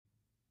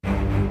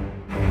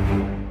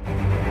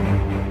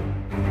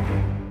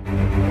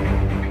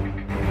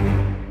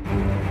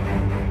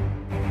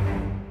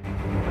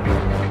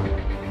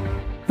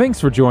Thanks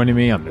for joining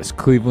me on this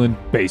Cleveland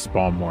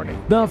baseball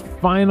morning. The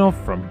final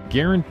from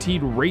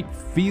Guaranteed Rate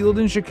Field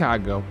in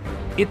Chicago.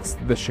 It's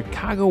the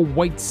Chicago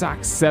White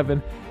Sox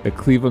 7, the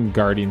Cleveland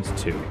Guardians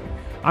 2.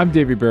 I'm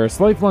Davey Barris,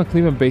 lifelong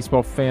Cleveland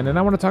baseball fan, and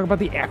I want to talk about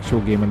the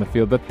actual game on the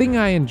field, the thing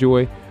I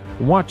enjoy,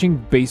 watching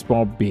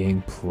baseball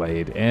being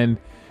played. And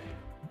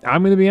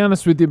I'm going to be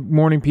honest with you,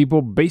 morning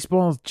people,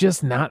 baseball is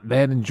just not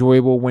that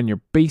enjoyable when your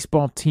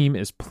baseball team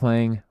is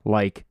playing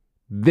like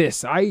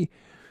this.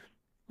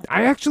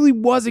 I actually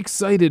was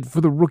excited for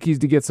the rookies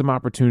to get some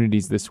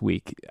opportunities this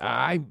week.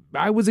 I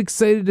was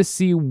excited to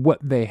see what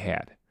they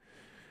had.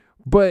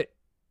 But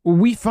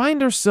we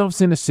find ourselves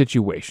in a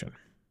situation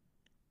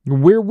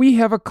where we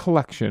have a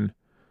collection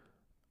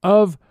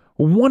of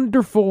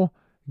wonderful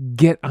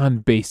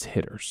get-on-base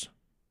hitters.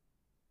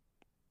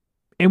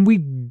 And we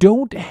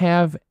don't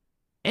have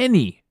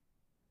any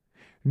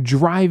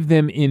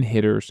drive-them-in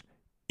hitters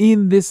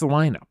in this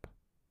lineup.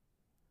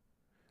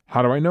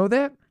 How do I know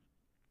that?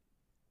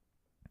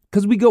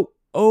 Because we go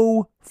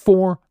 0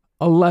 for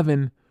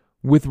 11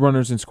 with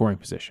runners in scoring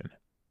position.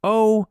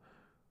 0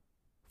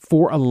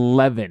 for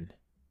 11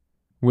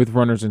 with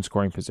runners in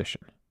scoring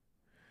position.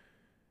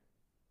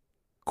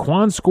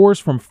 Kwan scores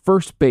from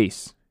first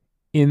base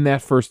in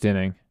that first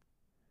inning.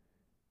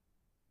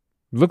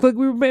 Looked like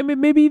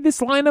maybe this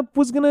lineup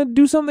was going to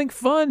do something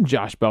fun.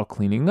 Josh Bell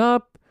cleaning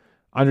up.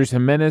 Andres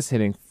Gimenez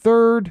hitting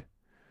third.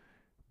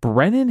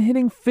 Brennan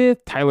hitting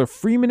fifth. Tyler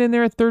Freeman in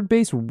there at third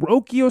base.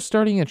 Rocchio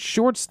starting at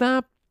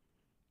shortstop.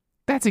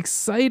 That's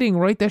exciting,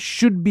 right? That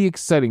should be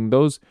exciting.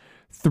 Those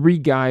three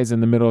guys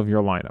in the middle of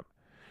your lineup.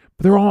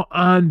 But they're all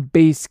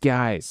on-base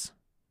guys.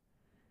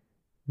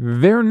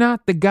 They're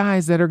not the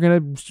guys that are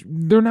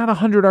they're not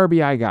 100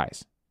 RBI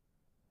guys.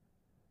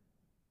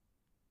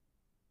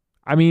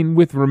 I mean,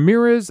 with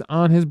Ramirez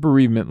on his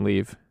bereavement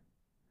leave,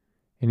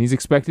 and he's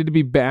expected to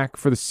be back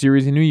for the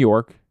series in New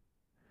York,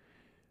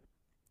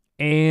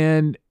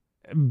 and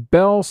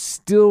Bell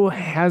still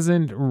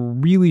hasn't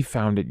really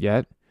found it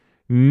yet.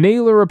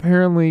 Naylor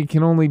apparently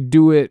can only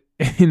do it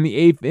in the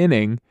 8th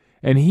inning,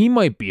 and he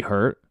might be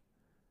hurt.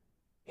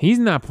 He's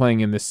not playing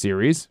in this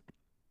series.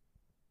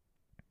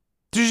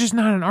 There's just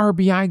not an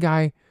RBI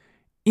guy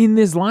in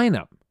this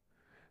lineup.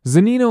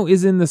 Zunino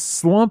is in the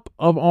slump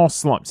of all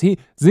slumps.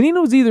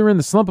 Zunino's either in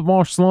the slump of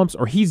all slumps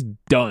or he's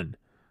done.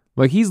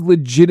 Like, he's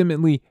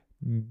legitimately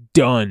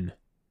done.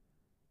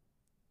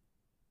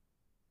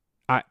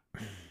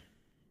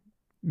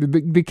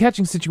 The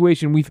catching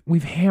situation,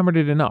 we've hammered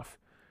it enough.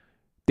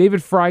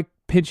 David Fry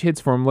pinch hits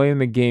for him late in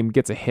the game,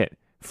 gets a hit.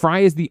 Fry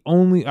is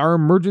our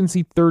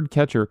emergency third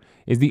catcher,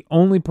 is the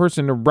only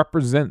person to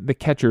represent the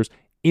catchers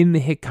in the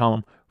hit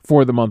column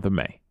for the month of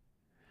May.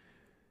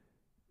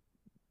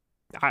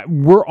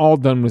 We're all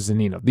done with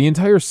Zunino. The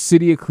entire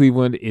city of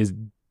Cleveland is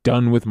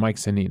done with Mike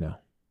Zunino.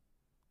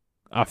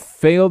 A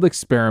failed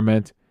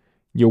experiment.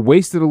 You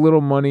wasted a little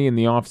money in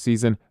the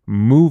offseason.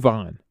 Move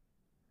on.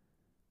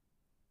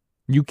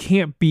 You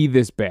can't be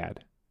this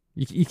bad.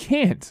 You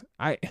can't.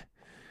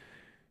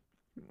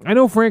 I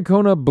know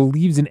Francona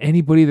believes in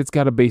anybody that's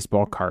got a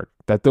baseball card,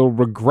 that they'll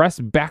regress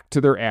back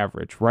to their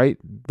average, right?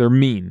 They're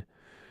mean.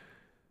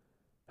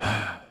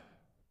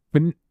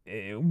 But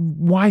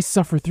why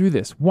suffer through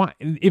this? Why,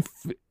 if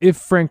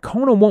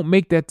Francona won't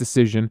make that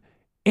decision,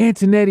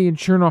 Antonetti and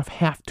Chernoff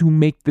have to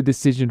make the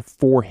decision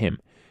for him.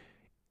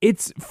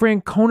 It's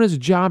Francona's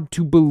job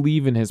to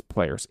believe in his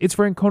players. It's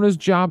Francona's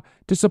job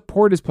to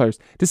support his players,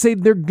 to say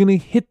they're going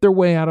to hit their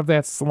way out of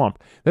that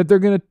slump, that they're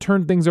going to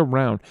turn things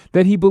around,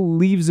 that he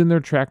believes in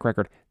their track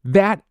record.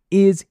 That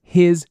is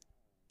his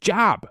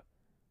job.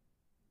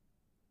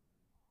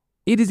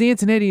 It is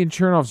Antonetti and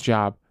Chernoff's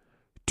job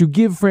to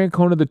give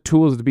Francona the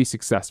tools to be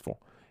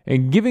successful.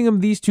 And giving him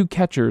these two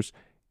catchers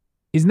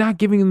is not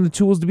giving him the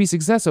tools to be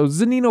successful.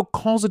 Zunino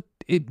calls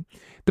it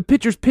the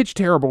pitchers pitch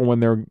terrible when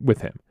they're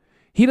with him.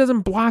 He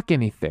doesn't block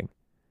anything.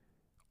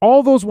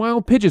 All those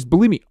wild pitches,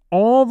 believe me,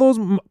 all those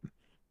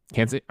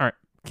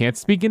can't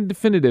speak in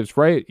definitives,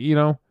 right? You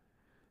know.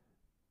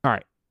 All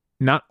right.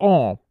 Not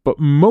all, but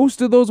most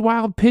of those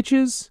wild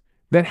pitches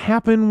that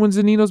happen when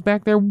Zunino's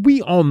back there,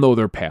 we all know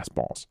they're pass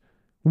balls.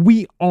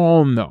 We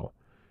all know.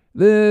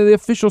 The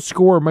official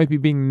score might be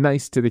being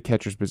nice to the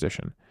catcher's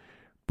position,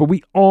 but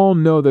we all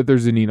know that they're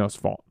Zunino's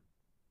fault.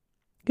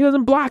 He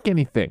doesn't block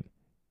anything.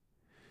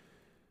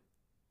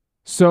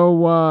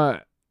 So,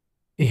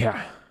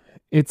 yeah,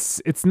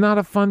 it's not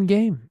a fun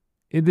game.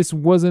 This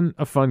wasn't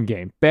a fun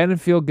game.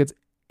 Battenfield gets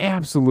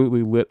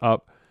absolutely lit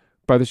up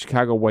by the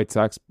Chicago White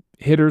Sox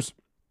hitters.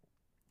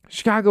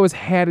 Chicago has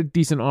had a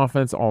decent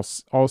offense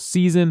all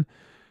season.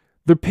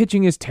 Their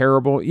pitching is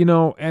terrible. You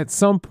know, at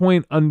some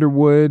point,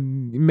 Underwood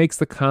makes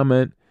the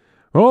comment,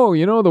 "Oh,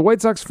 you know, the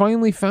White Sox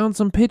finally found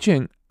some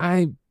pitching."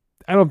 I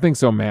don't think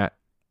so, Matt.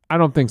 I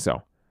don't think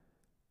so.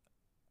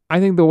 I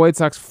think the White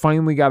Sox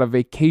finally got a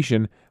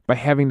vacation by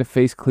having to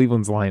face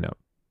Cleveland's lineup.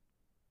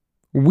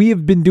 We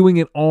have been doing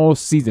it all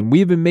season. We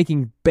have been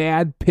making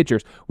bad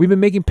pitchers. We've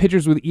been making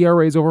pitchers with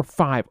ERAs over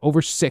 5,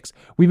 over 6.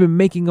 We've been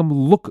making them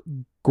look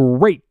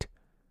great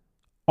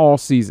all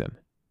season.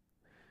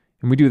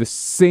 And we do the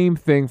same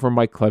thing for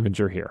Mike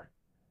Clevinger here.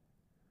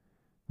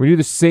 We do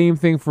the same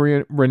thing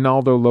for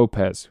Ronaldo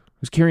Lopez,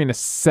 who's carrying a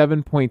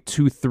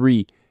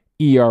 7.23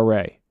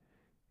 ERA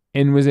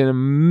and was in a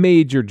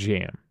major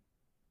jam.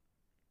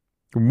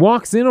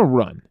 Walks in a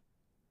run.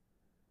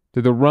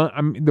 The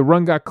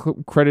run got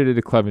credited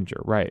to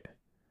Clevinger, right?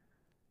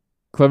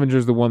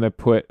 Clevenger's the one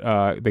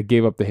that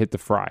gave up the hit to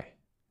Fry.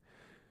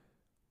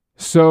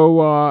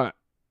 So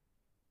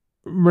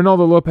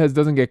Ronaldo Lopez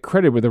doesn't get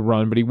credit with a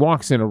run, but he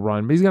walks in a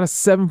run. But he's got a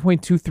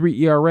 7.23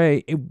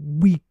 ERA,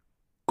 and we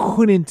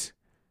couldn't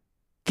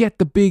get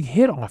the big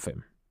hit off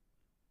him.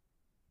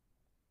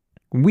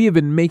 We have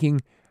been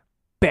making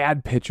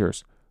bad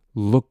pitchers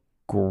look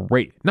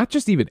great. Not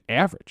just even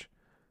average.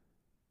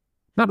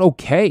 Not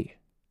okay.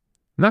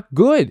 Not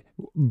good.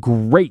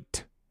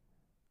 Great.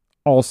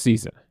 All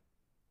season.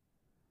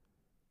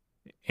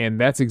 And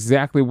that's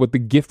exactly what the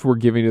gift we're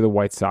giving to the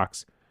White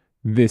Sox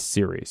this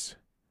series.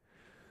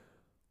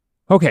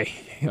 Okay,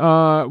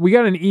 we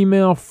got an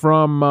email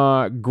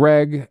from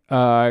Greg.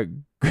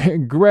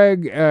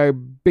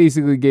 Greg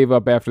basically gave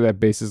up after that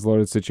bases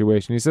loaded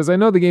situation. He says, I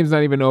know the game's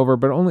not even over,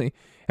 but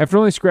after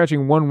only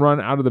scratching one run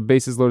out of the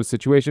bases loaded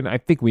situation, I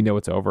think we know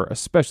it's over,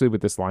 especially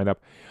with this lineup.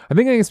 I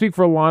think I can speak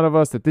for a lot of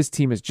us that this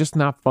team is just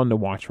not fun to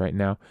watch right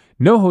now.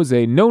 No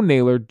Jose, no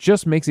Naylor,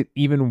 just makes it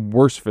even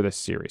worse for this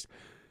series.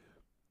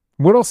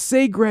 What I'll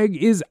say,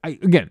 Greg, is,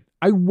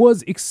 I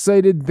was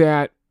excited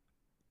that,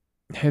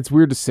 it's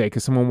weird to say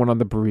because someone went on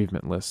the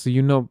bereavement list,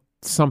 so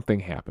something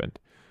happened.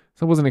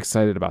 So I wasn't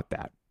excited about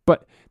that.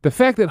 But the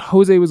fact that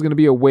Jose was going to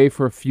be away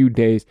for a few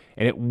days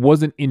and it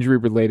wasn't injury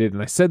related,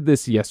 and I said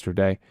this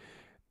yesterday,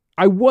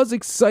 I was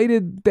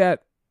excited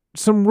that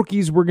some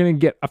rookies were going to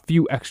get a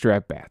few extra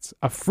at-bats.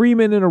 A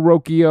Freeman and a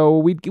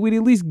Rocchio, we'd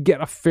at least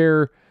get a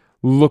fair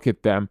look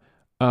at them,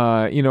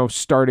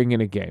 starting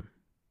in a game.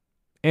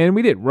 And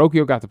we did.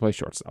 Rocchio got to play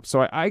shortstop.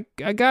 So I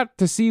got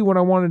to see what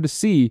I wanted to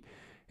see.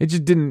 It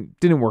just didn't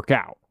work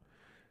out.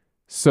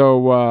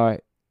 So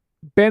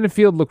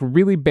Banfield looked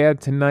really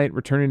bad tonight,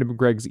 returning to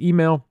Greg's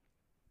email.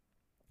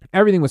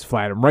 Everything was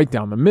flat and right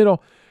down the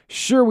middle.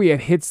 Sure, we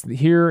had hits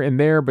here and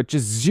there, but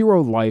just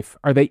zero life.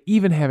 Are they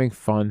even having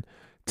fun?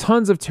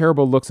 Tons of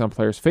terrible looks on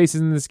players' faces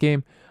in this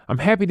game. I'm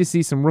happy to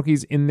see some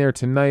rookies in there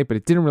tonight, but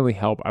it didn't really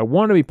help. I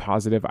want to be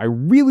positive. I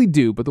really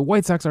do, but the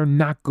White Sox are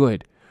not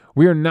good.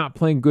 We are not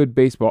playing good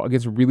baseball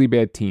against really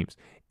bad teams.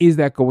 Is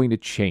that going to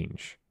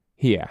change?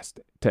 He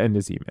asked to end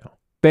his email.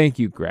 Thank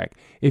you, Greg.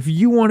 If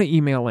you want to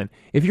email in,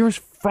 if you're as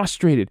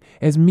frustrated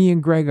as me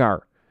and Greg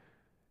are,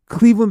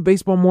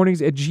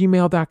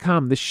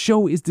 clevelandbaseballmornings@gmail.com. The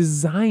show is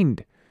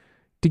designed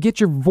to get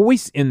your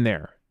voice in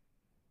there.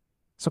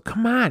 So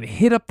come on,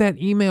 hit up that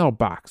email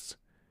box.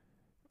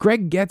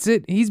 Greg gets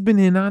it. He's been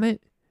in on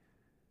it.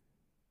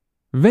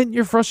 Vent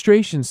your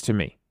frustrations to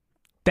me.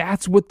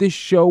 That's what this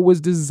show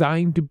was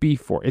designed to be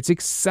for. It's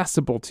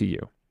accessible to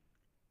you.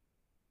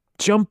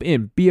 Jump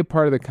in. Be a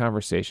part of the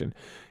conversation.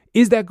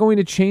 Is that going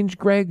to change,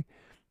 Greg?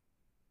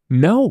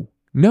 No,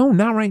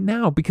 not right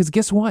now. Because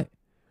guess what?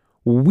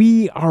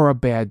 We are a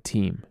bad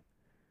team.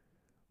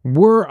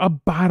 We're a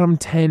bottom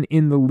 10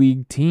 in the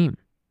league team.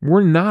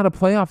 We're not a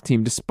playoff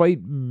team,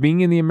 despite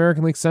being in the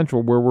American League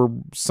Central, where we're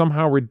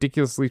somehow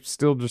ridiculously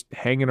still just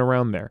hanging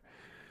around there.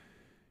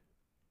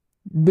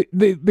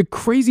 The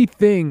crazy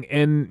thing,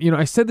 and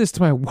I said this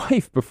to my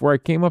wife before I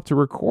came up to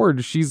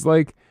record. She's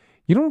like,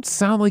 "You don't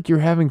sound like you're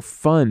having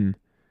fun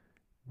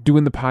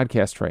doing the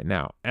podcast right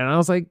now." And I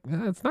was like,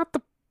 "It's not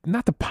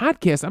the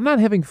podcast. I'm not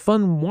having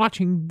fun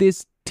watching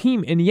this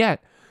team." And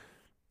yet,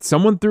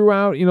 someone threw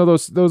out,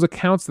 those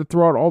accounts that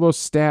throw out all those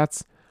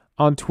stats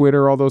on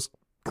Twitter, all those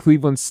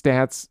Cleveland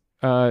stats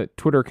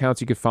Twitter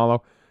accounts you could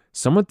follow.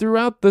 Someone threw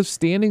out the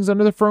standings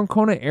under the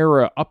Francona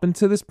era up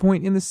until this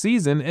point in the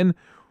season, and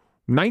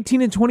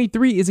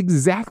 19-23 is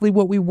exactly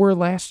what we were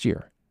last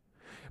year.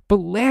 But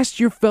last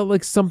year felt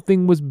like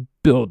something was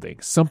building,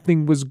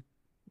 something was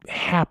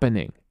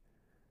happening.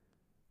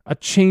 A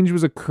change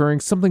was occurring,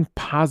 something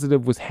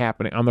positive was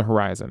happening on the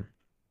horizon.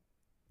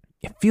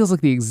 It feels like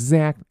the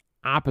exact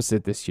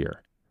opposite this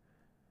year.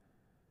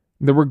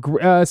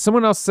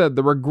 Someone else said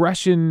the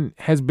regression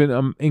has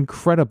been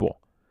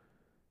incredible.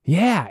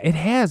 Yeah, it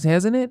has,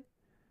 hasn't it?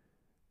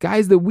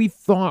 Guys that we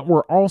thought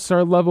were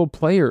all-star level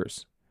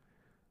players.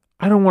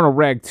 I don't want to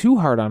rag too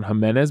hard on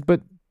Jimenez,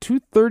 but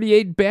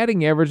 238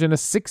 batting average and a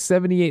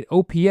 678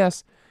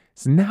 OPS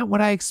is not what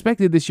I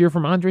expected this year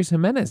from Andres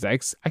Jimenez. I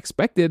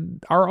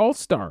expected our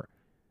all-star.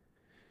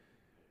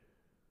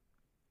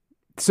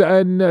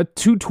 And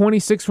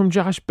 226 from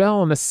Josh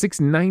Bell and a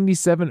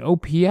 697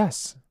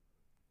 OPS.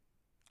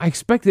 I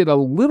expected a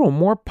little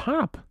more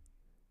pop,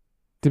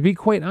 to be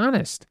quite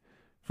honest,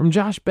 from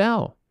Josh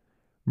Bell.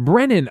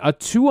 Brennan, a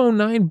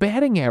 209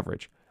 batting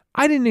average.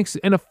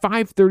 And a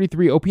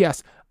 533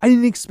 OPS. I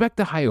didn't expect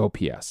a high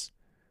OPS.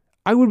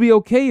 I would be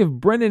okay if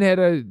Brennan had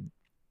a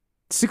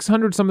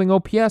 600-something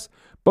OPS,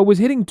 but was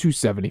hitting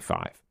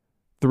 275,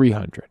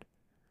 300,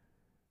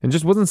 and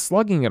just wasn't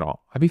slugging at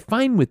all. I'd be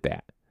fine with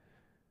that.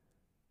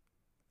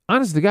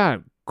 Honest to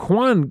God,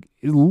 Kwon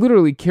is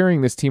literally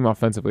carrying this team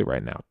offensively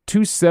right now.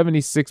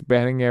 276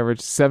 batting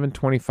average,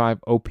 725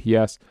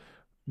 OPS.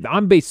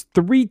 On base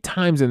 3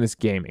 times in this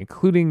game,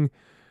 including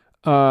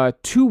 2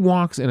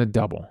 walks and a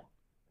double.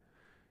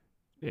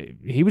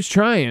 He was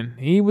trying.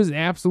 He was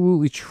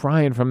absolutely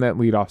trying from that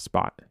leadoff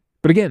spot.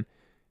 But again,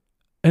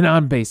 an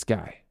on-base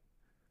guy.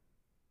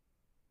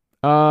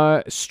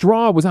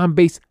 Straw was on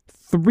base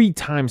 3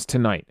 times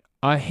tonight.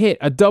 A hit,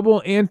 a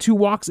double, and 2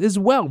 walks as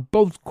well.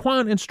 Both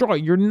Kwon and Straw,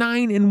 you're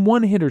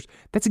 9-1 hitters.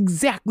 That's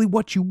exactly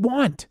what you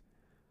want.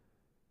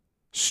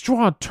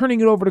 Straw turning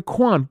it over to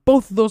Kwon.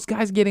 Both of those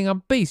guys getting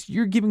on base.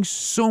 You're giving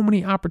so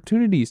many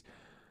opportunities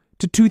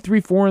to 2, 3,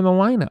 4 in the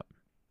lineup.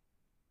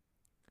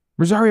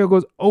 Rosario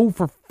goes 0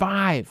 for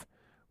 5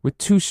 with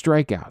 2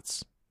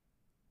 strikeouts.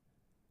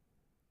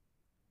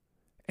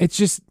 It's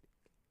just,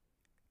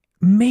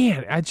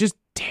 man, it's just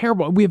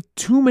terrible. We have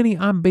too many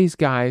on-base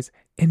guys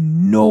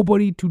and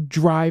nobody to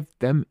drive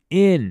them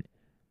in.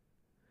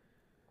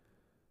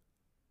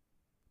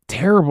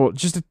 Terrible,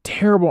 just a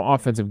terrible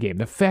offensive game.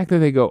 The fact that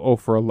they go 0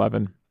 for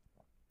 11.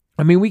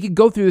 I mean, we could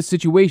go through the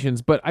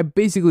situations, but I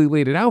basically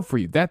laid it out for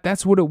you.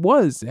 That's what it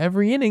was.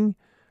 Every inning,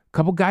 a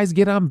couple guys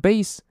get on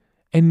base,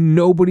 and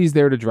nobody's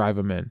there to drive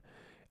them in.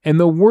 And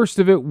the worst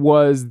of it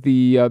was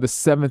the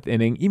 7th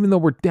inning. Even though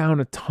we're down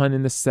a ton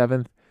in the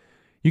 7th,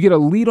 you get a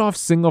leadoff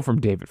single from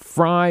David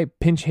Fry,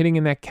 pinch hitting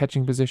in that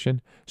catching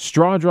position.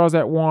 Straw draws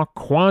that walk.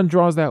 Kwon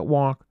draws that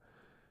walk.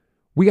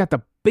 We got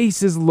the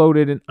bases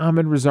loaded, and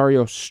Amed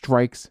Rosario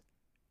strikes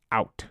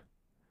out.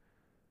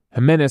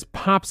 Jimenez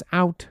pops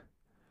out.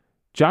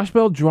 Josh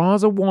Bell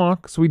draws a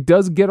walk, so he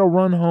does get a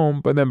run home,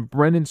 but then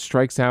Brennan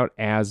strikes out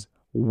as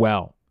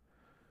well.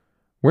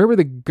 Where were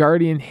the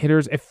Guardian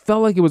hitters? It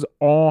felt like it was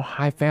all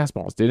high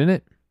fastballs, didn't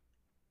it?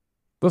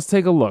 Let's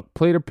take a look.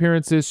 Plate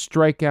appearances,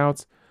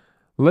 strikeouts.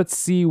 Let's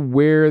see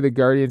where the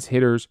Guardians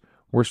hitters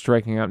were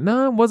striking out.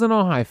 No, it wasn't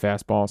all high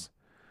fastballs.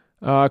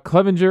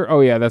 Clevinger,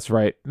 oh yeah, that's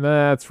right.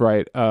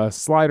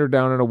 Slider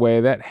down and away.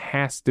 That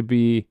has to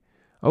be,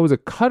 it was a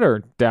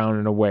cutter down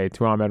and away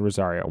to Amed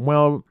Rosario.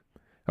 Well,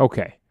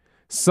 okay.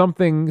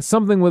 Something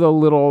with a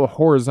little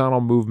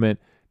horizontal movement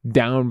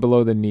down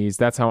below the knees.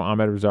 That's how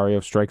Amed Rosario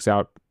strikes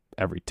out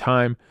every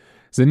time.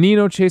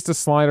 Zunino chased a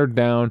slider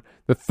down.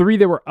 The 3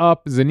 that were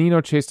up,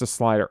 Zunino chased a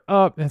slider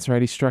up. That's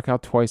right, he struck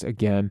out twice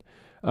again.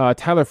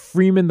 Tyler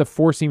Freeman, the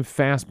 4-seam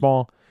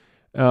fastball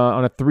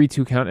on a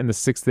 3-2 count in the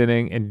 6th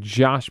inning, and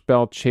Josh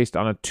Bell chased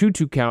on a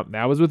 2-2 count.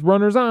 That was with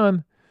runners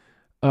on.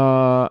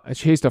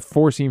 Chased a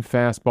 4-seam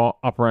fastball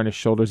up around his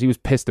shoulders. He was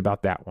pissed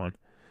about that one.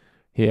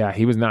 Yeah,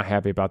 he was not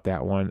happy about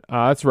that one.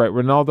 That's right.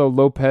 Ronaldo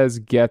Lopez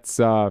gets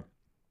Amed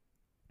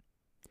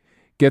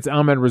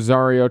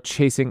Rosario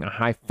chasing a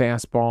high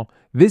fastball.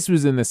 This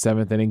was in the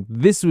 7th inning.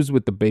 This was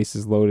with the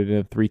bases loaded in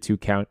a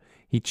 3-2 count.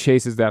 He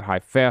chases that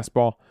high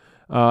fastball.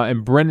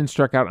 And Brennan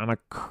struck out on a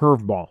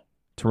curveball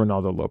to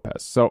Ronaldo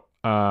Lopez. So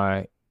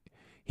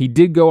he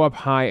did go up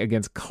high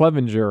against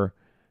Clevinger.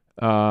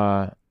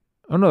 That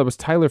was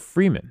Tyler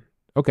Freeman.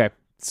 Okay,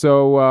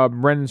 so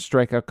Brennan's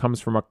strikeout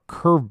comes from a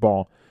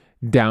curveball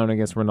down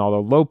against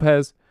Ronaldo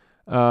Lopez.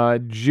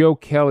 Joe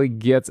Kelly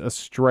gets a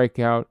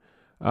strikeout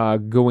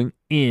going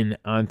in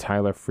on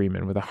Tyler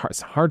Freeman with a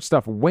hard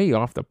stuff way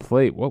off the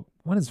plate.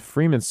 What is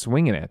Freeman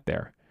swinging at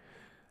there?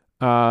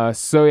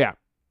 So yeah,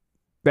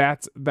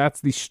 that's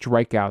the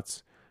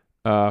strikeouts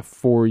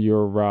for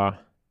your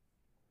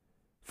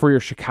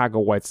Chicago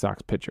White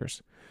Sox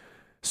pitchers.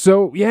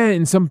 So yeah,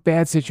 in some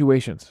bad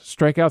situations,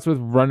 strikeouts with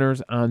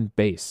runners on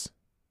base.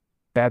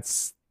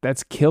 That's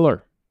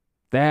killer.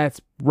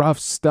 That's rough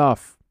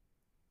stuff.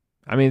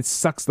 I mean, it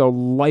sucks the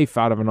life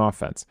out of an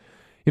offense.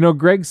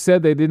 Greg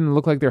said they didn't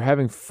look like they're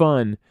having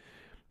fun.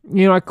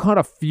 I caught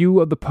a few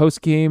of the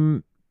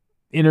post-game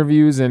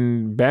interviews,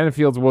 and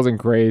Banfield's wasn't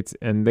great,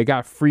 and they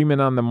got Freeman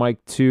on the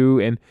mic too,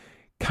 and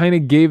kind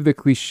of gave the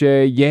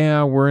cliche,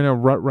 yeah, we're in a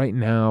rut right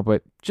now,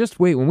 but just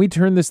wait. When we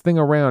turn this thing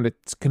around,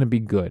 it's going to be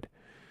good.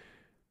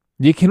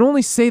 You can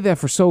only say that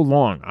for so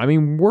long. I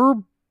mean, we're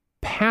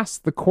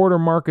past the quarter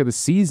mark of the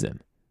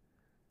season.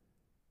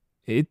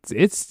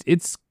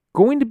 It's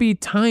going to be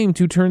time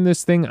to turn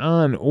this thing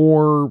on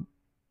or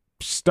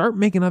start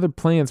making other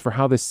plans for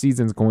how this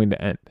season's going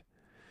to end.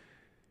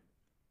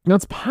 Now,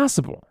 it's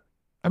possible.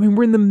 I mean,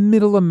 we're in the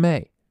middle of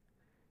May.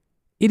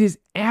 It is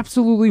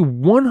absolutely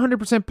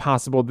 100%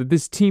 possible that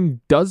this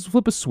team does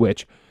flip a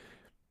switch.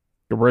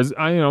 Whereas,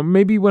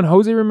 maybe when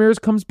Jose Ramirez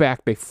comes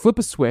back, they flip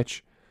a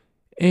switch.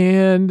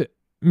 And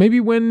maybe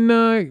when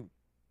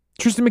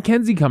Tristan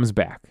McKenzie comes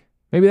back,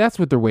 maybe that's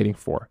what they're waiting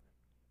for.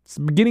 It's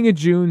the beginning of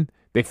June.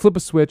 They flip a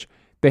switch.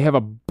 They have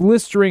a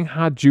blistering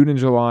hot June and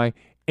July.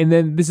 And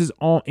then this is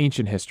all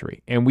ancient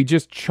history. And we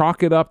just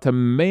chalk it up to,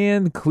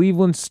 man,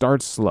 Cleveland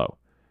starts slow.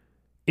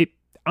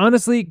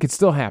 Honestly, it could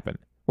still happen.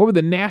 What were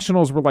the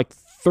Nationals were like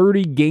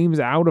 30 games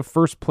out of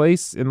first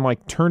place and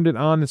turned it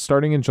on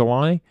starting in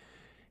July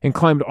and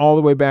climbed all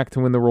the way back to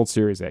win the World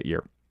Series that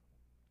year.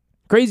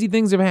 Crazy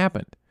things have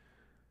happened.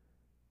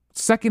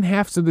 second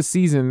halves of the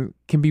season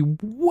can be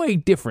way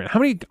different. How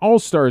many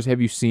all-stars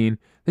have you seen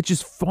that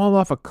just fall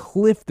off a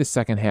cliff the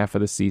second half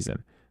of the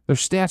season? Their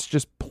stats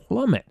just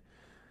plummet.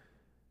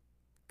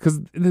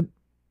 Because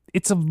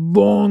it's a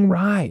long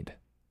ride.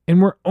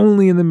 And we're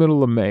only in the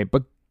middle of May.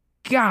 But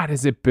God,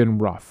 has it been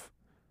rough.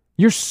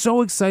 You're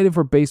so excited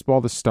for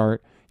baseball to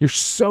start. You're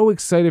so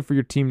excited for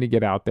your team to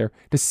get out there,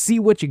 to see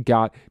what you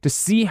got, to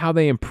see how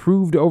they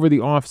improved over the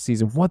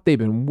offseason, what they've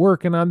been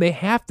working on. They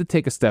have to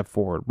take a step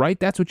forward, right?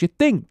 That's what you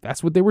think.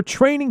 That's what they were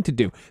training to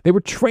do. They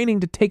were training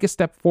to take a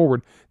step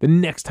forward the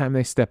next time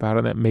they step out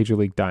on that major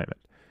league diamond.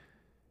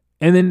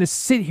 And then to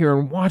sit here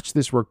and watch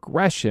this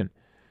regression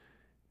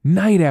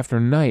night after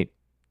night,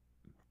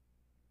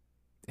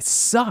 it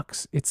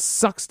sucks. It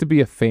sucks to be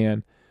a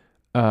fan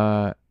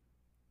and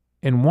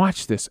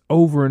watch this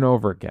over and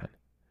over again.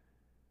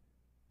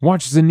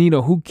 Watch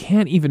Zunino, who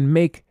can't even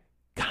make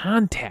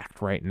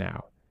contact right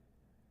now.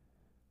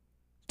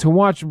 To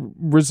watch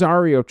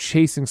Rosario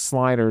chasing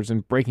sliders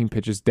and breaking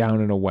pitches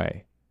down and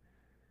away.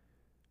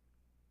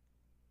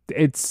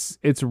 It's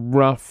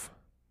rough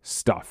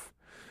stuff.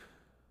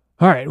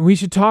 All right, we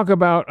should talk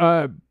about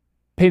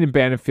Peyton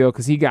Banfield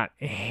because he got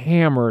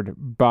hammered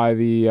by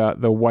the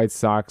White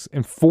Sox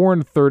in 4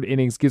 1/3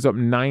 innings, gives up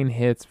 9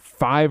 hits,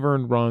 5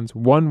 earned runs,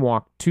 1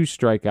 walk, 2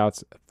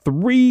 strikeouts,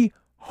 3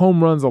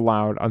 home runs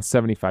allowed on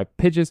 75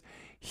 pitches.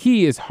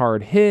 He is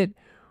hard hit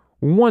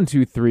 1,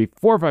 2, 3,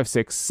 4, 5,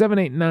 6, 7,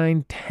 8,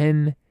 9,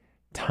 10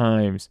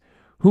 times.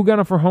 Who got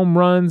him for home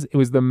runs? It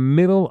was the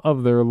middle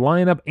of their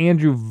lineup,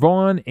 Andrew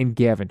Vaughn and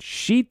Gavin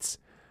Sheets,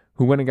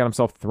 who went and got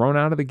himself thrown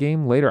out of the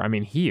game later. I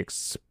mean, he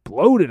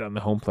exploded on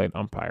the home plate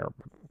umpire.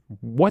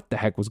 What the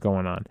heck was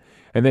going on?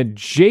 And then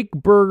Jake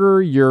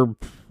Burger, your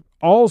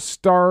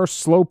all-star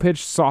slow pitch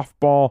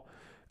softball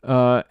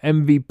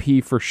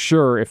MVP for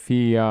sure if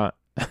he...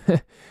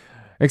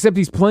 except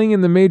he's playing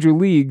in the major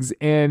leagues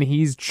and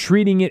he's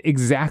treating it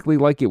exactly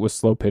like it was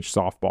slow pitch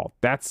softball.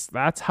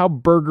 That's how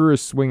Burger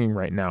is swinging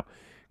right now.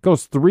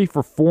 Goes 3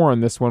 for 4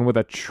 on this one with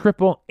a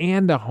triple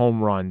and a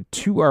home run,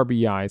 2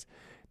 RBIs.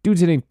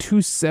 Dude's hitting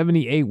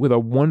 .278 with a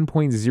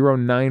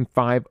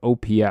 1.095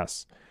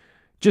 OPS.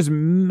 Just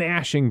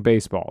mashing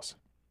baseballs.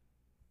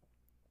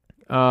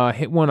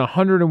 Hit one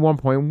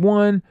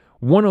 101.1,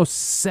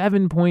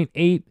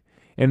 107.8,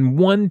 and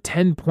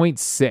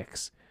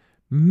 110.6.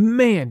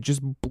 Man,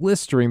 just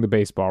blistering the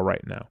baseball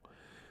right now.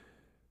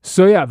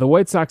 So yeah, the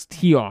White Sox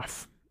tee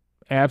off.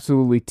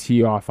 Absolutely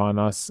tee off on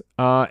us.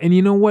 And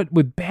you know what?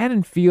 With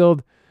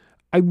Banfield,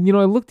 I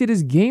looked at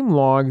his game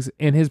logs,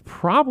 and his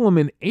problem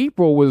in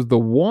April was the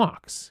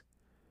walks.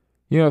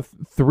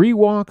 3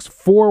 walks,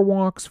 4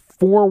 walks,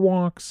 4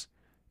 walks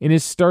in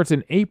his starts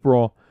in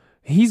April.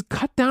 He's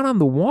cut down on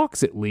the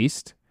walks at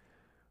least,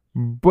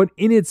 but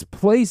in its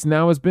place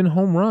now has been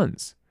home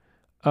runs.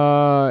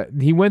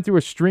 He went through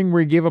a string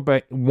where he gave up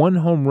 1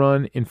 home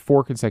run in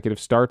 4 consecutive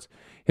starts.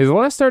 His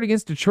last start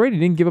against Detroit, he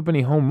didn't give up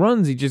any home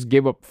runs. He just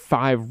gave up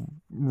 5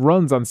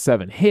 runs on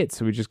 7 hits.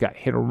 So he just got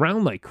hit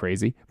around like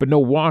crazy, but no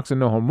walks and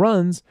no home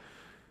runs.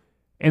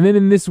 And then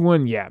in this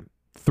one,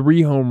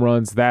 3 home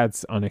runs.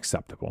 That's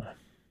unacceptable.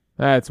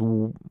 That's a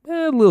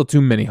little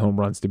too many home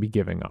runs to be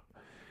giving up.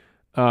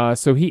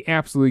 So he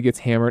absolutely gets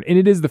hammered, and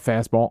it is the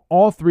fastball.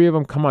 All 3 of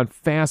them come on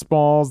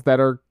fastballs that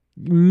are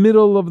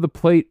middle of the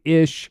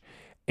plate-ish,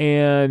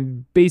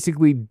 and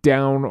basically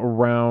down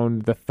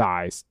around the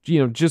thighs,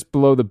 just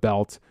below the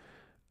belt.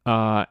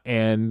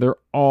 And they're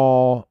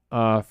all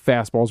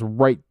fastballs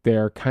right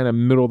there, kind of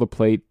middle of the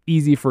plate,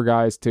 easy for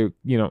guys to,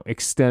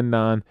 extend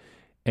on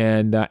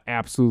and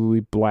absolutely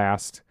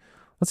blast.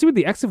 Let's see what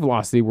the exit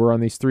velocity were on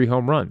these 3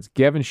 home runs.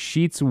 Gavin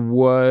Sheets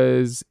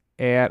was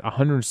at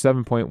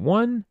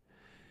 107.1.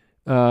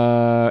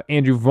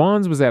 Andrew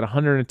Vaughn's was at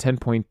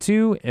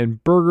 110.2,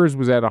 and Burgers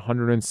was at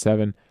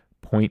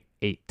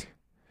 107.8.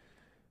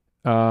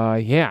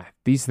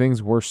 These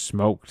things were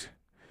smoked.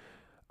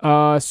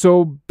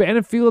 So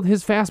Banfield,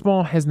 his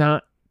fastball has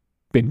not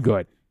been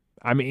good.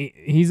 I mean,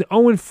 he's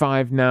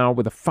 0-5 now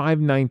with a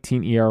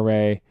 5.19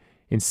 ERA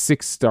in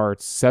 6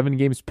 starts, 7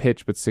 games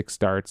pitched, but 6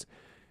 starts.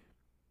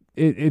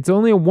 It's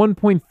only a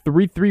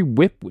 1.33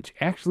 whip, which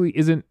actually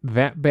isn't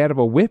that bad of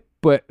a whip,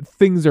 but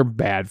things are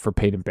bad for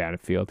Peyton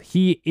Banfield.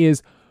 He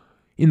is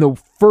in the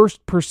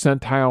first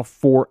percentile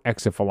for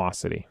exit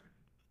velocity.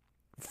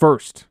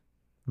 First,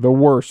 the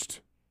worst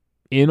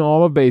in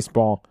all of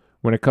baseball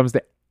when it comes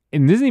to,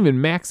 and this isn't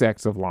even max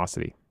exit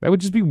velocity. That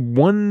would just be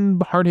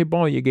 1 hard hit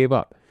ball you gave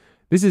up.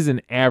 This is an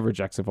average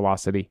exit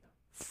velocity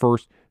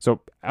first.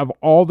 So of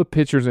all the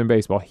pitchers in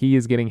baseball, he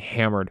is getting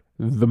hammered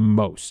the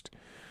most.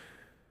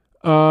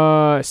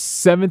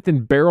 7th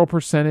in barrel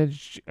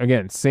percentage.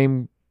 Again,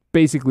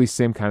 basically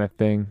same kind of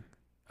thing.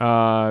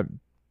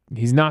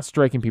 He's not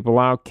striking people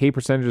out. K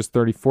percentage is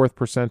 34th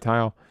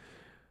percentile.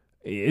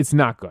 It's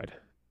not good.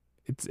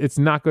 It's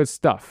not good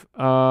stuff.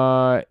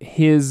 The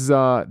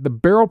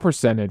barrel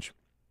percentage,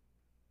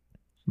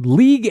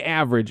 league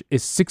average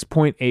is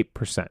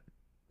 6.8%.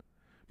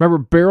 Remember,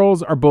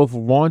 barrels are both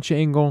launch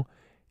angle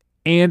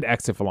and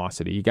exit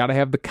velocity. You got to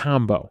have the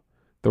combo.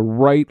 the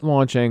right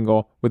launch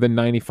angle with a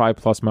 95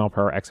 plus mile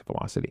per hour exit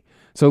velocity.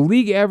 So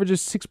league average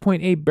is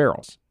 6.8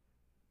 barrels.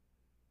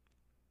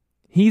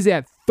 He's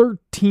at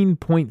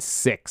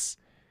 13.6.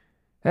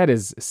 That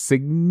is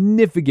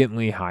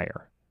significantly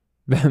higher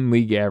than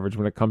league average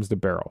when it comes to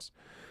barrels.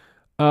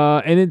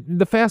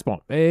 The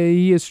fastball,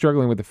 he is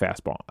struggling with the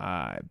fastball.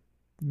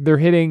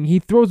 He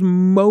throws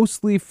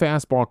mostly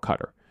fastball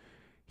cutter.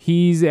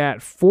 He's at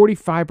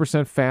 45%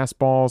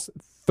 fastballs,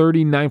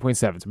 39.7.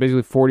 So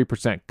basically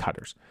 40%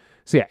 cutters.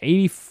 So yeah,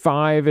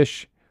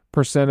 85-ish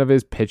percent of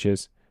his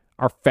pitches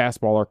are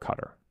fastball or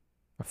cutter.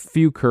 A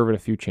few curve and a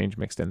few change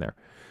mixed in there.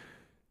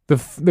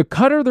 The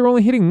cutter, they're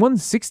only hitting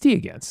 160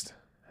 against.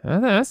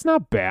 That's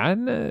not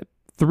bad.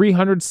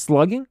 300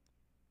 slugging,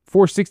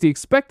 460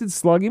 expected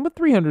slugging, but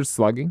 300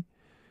 slugging.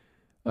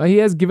 He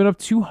has given up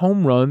 2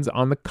 home runs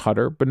on the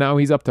cutter, but now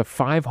he's up to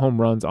 5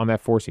 home runs on that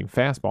four-seam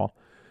fastball.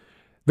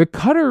 The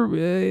cutter,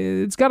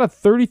 it's got a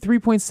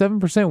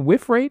 33.7%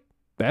 whiff rate.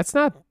 That's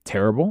not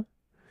terrible.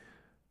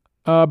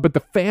 But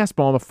the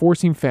fastball, the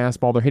four-seam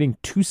fastball, they're hitting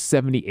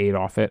 278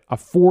 off it, a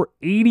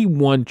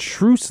 481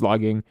 true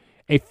slugging,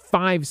 a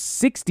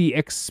 560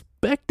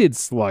 expected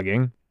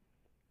slugging.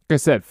 Like I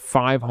said,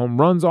 5 home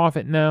runs off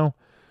it now.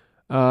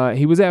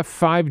 He was at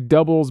 5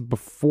 doubles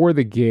before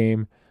the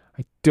game.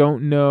 I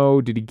don't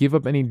know. Did he give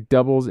up any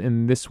doubles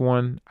in this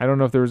one? I don't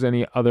know if there was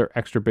any other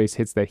extra base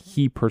hits that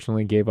he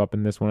personally gave up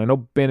in this one. I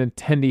know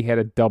Benintendi had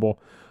a double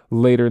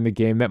later in the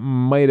game. That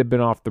might have been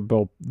off the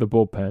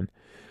bullpen.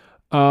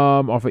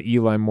 Off of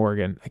Eli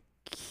Morgan. I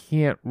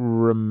can't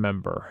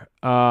remember.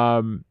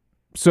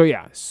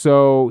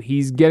 So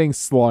he's getting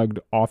slugged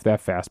off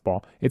that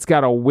fastball. It's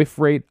got a whiff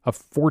rate of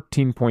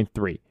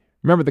 14.3.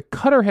 Remember, the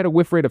cutter had a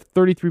whiff rate of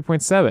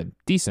 33.7.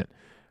 Decent.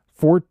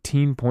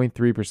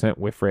 14.3%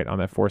 whiff rate on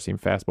that four-seam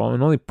fastball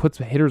and only puts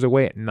hitters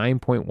away at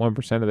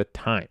 9.1% of the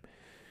time.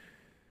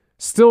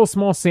 Still a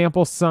small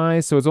sample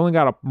size, so it's only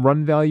got a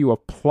run value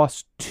of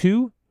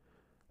 +2.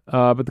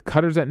 But the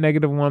cutter's at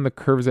 -1, the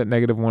curve's at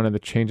 -1, and the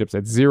changeup's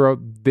at 0.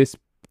 This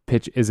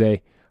pitch is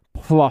a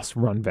plus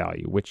run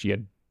value, which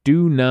you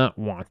do not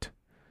want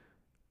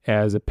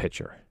as a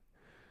pitcher.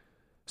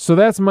 So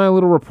that's my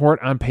little report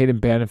on Peyton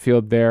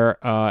Banfield there.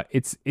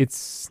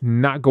 It's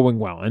not going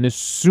well. And as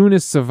soon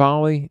as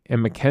Savali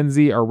and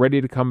McKenzie are ready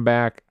to come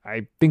back,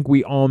 I think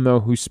we all know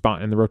whose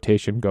spot in the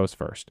rotation goes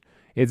first.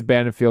 It's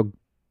Banfield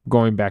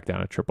going back down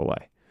to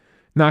AAA.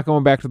 Not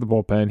going back to the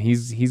bullpen.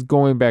 He's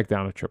going back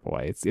down to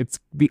AAA. It's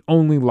the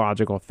only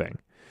logical thing.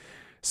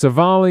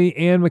 Savali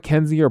and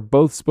McKenzie are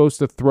both supposed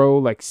to throw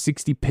like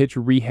 60-pitch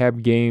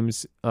rehab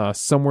games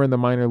somewhere in the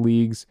minor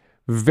leagues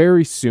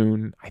very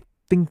soon. I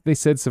think they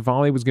said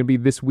Savali was going to be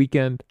this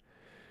weekend.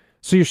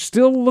 So you're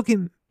still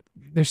looking.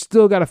 They're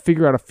still got to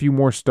figure out a few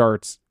more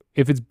starts.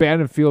 If it's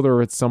Banfield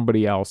or it's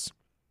somebody else.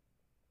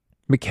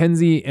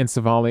 McKenzie and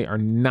Savali are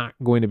not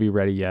going to be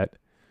ready yet.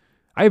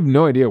 I have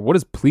no idea. What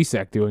is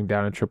Plesac doing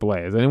down in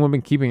AAA? Has anyone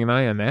been keeping an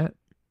eye on that?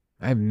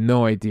 I have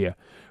no idea.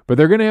 But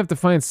they're going to have to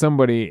find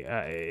somebody.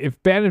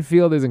 If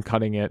Banfield isn't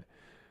cutting it,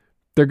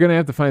 they're going to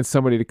have to find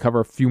somebody to cover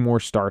a few more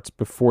starts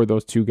before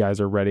those two guys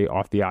are ready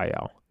off the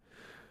IL.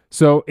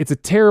 So it's a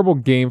terrible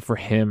game for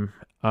him.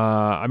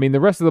 The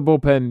rest of the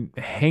bullpen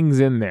hangs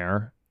in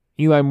there.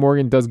 Eli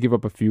Morgan does give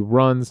up a few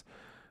runs.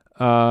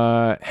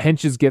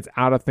 Henches gets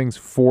out of things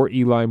for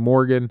Eli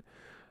Morgan.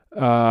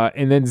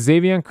 And then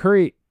Xzavion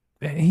Curry,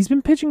 he's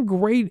been pitching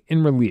great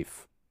in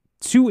relief.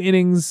 2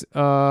 innings,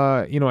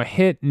 a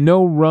hit,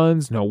 no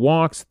runs, no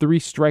walks, 3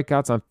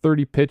 strikeouts on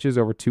 30 pitches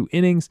over 2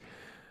 innings.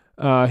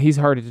 He's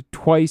hard hit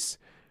twice.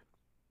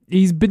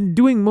 He's been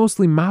doing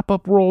mostly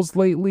mop-up roles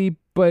lately,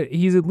 but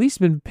he's at least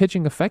been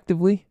pitching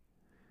effectively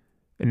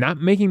and not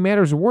making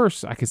matters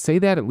worse. I could say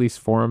that at least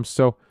for him.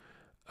 So,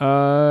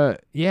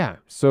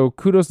 So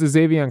kudos to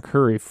Xzavion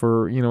Curry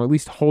for, at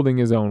least holding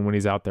his own when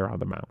he's out there on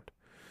the mound.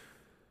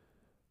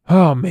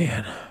 Oh,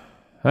 man.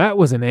 That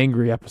was an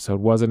angry episode,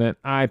 wasn't it?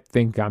 I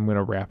think I'm going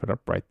to wrap it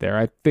up right there.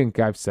 I think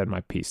I've said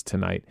my piece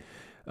tonight.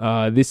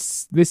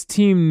 This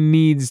team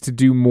needs to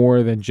do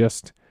more than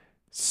just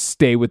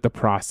stay with the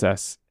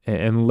process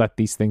and let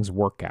these things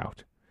work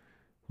out,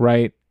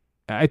 right?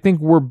 I think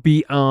we're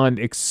beyond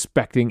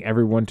expecting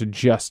everyone to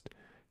just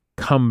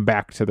come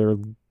back to their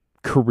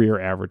career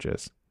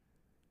averages.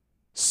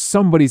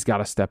 Somebody's got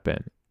to step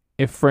in.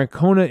 If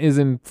Francona is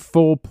in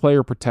full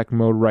player protect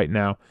mode right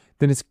now,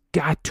 then it's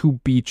got to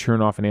be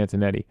Chernoff and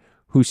Antonetti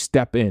who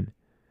step in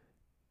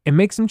and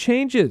make some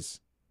changes.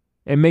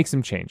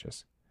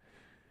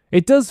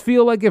 It does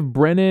feel like if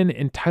Brennan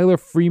and Tyler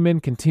Freeman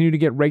continue to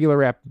get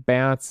regular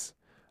at-bats,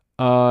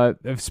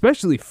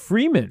 especially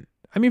Freeman.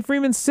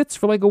 Freeman sits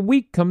for like a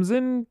week, comes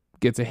in,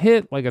 gets a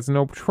hit, like it's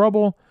no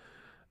trouble.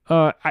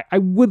 I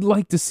would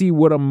like to see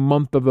what a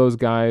month of those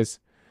guys.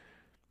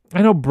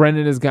 I know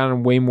Brennan has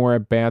gotten way more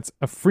at-bats.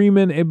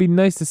 Freeman, it'd be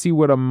nice to see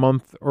what a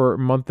month or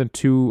month and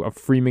 2 of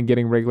Freeman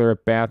getting regular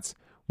at-bats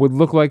would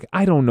look like.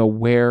 I don't know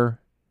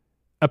where.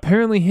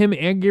 Apparently him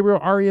and Gabriel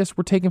Arias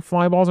were taking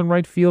fly balls in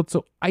right field,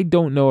 so I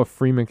don't know if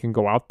Freeman can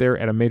go out there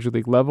at a major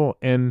league level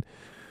and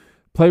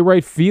play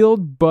right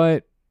field,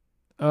 but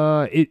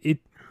it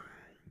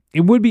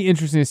would be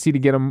interesting to see to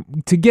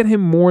get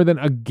him more than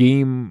a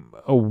game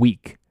a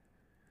week.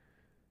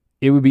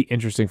 It would be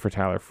interesting for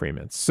Tyler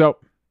Freeman. So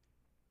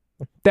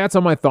that's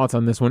all my thoughts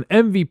on this one.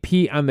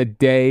 MVP on the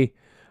day.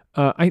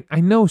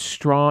 I know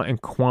Straw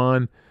and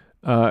Kwon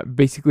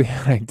basically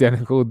had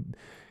identical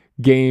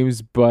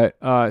games, but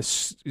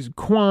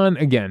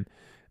Kwon, again,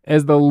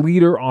 as the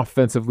leader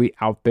offensively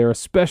out there,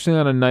 especially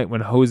on a night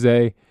when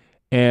Jose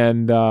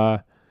and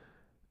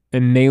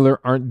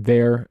Naylor aren't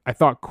there, I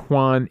thought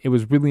Kwon, it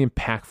was really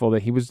impactful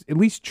that he was at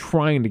least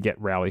trying to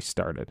get rallies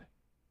started.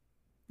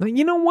 Like,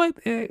 you know what?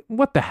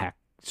 What the heck?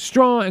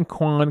 Straw and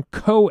Kwon,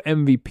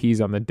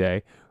 co-MVPs on the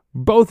day,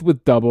 both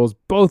with doubles,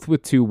 both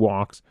with 2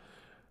 walks.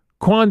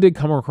 Kwon did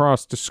come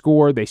across to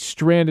score. They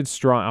stranded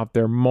Straw out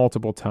there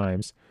multiple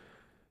times.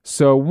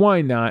 So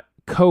why not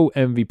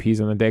co-MVPs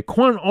on the day?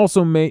 Kwon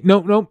also made...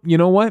 No, you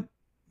know what?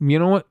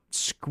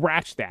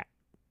 Scratch that.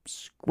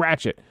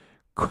 Scratch it.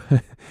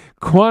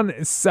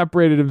 Kwon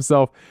separated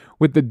himself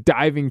with the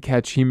diving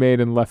catch he made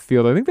in left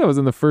field. I think that was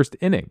in the first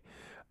inning.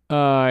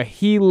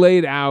 He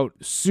laid out,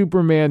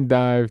 Superman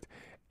dived,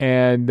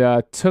 and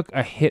took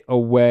a hit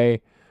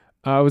away.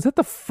 Was that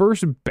the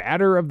first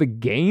batter of the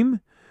game?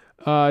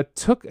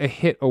 Took a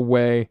hit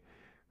away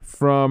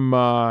from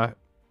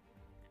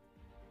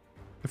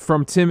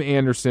Tim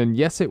Anderson.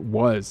 Yes, it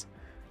was.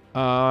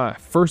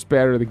 First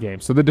batter of the game.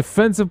 So the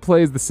defensive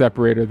play is the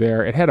separator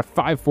there. It had a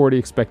 540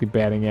 expected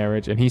batting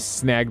average, and he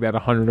snagged that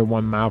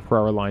 101 mile per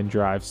hour line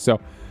drive. So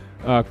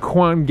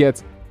Kwon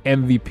gets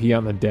MVP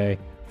on the day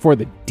for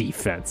the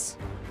defense.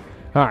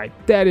 All right,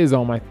 that is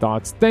all my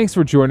thoughts. Thanks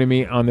for joining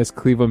me on this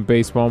Cleveland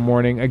baseball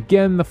morning.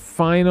 Again, the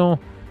final.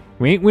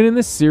 We ain't winning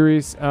this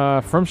series.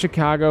 From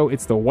Chicago,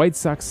 it's the White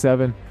Sox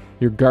 7,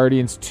 your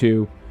Guardians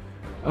 2.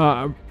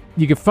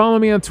 You can follow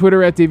me on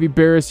Twitter at Davey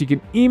Barris. You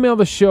can email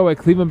the show at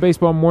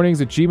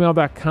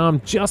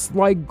clevelandbaseballmornings@gmail.com, just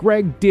like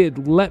Greg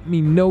did. Let me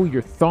know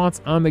your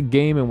thoughts on the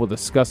game, and we'll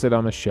discuss it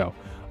on the show.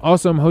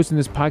 Also, I'm hosting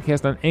this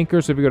podcast on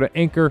Anchor, so if you go to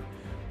Anchor...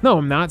 No,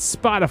 I'm not.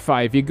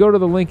 Spotify. If you go to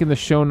the link in the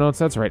show notes,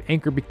 that's right,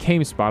 Anchor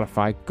became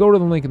Spotify. Go to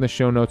the link in the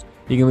show notes.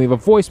 You can leave a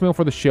voicemail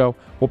for the show.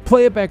 We'll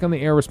play it back on the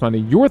air, respond to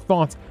your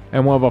thoughts,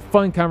 and we'll have a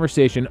fun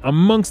conversation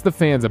amongst the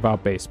fans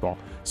about baseball.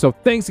 So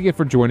thanks again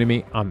for joining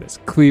me on this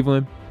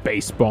Cleveland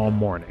baseball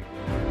morning.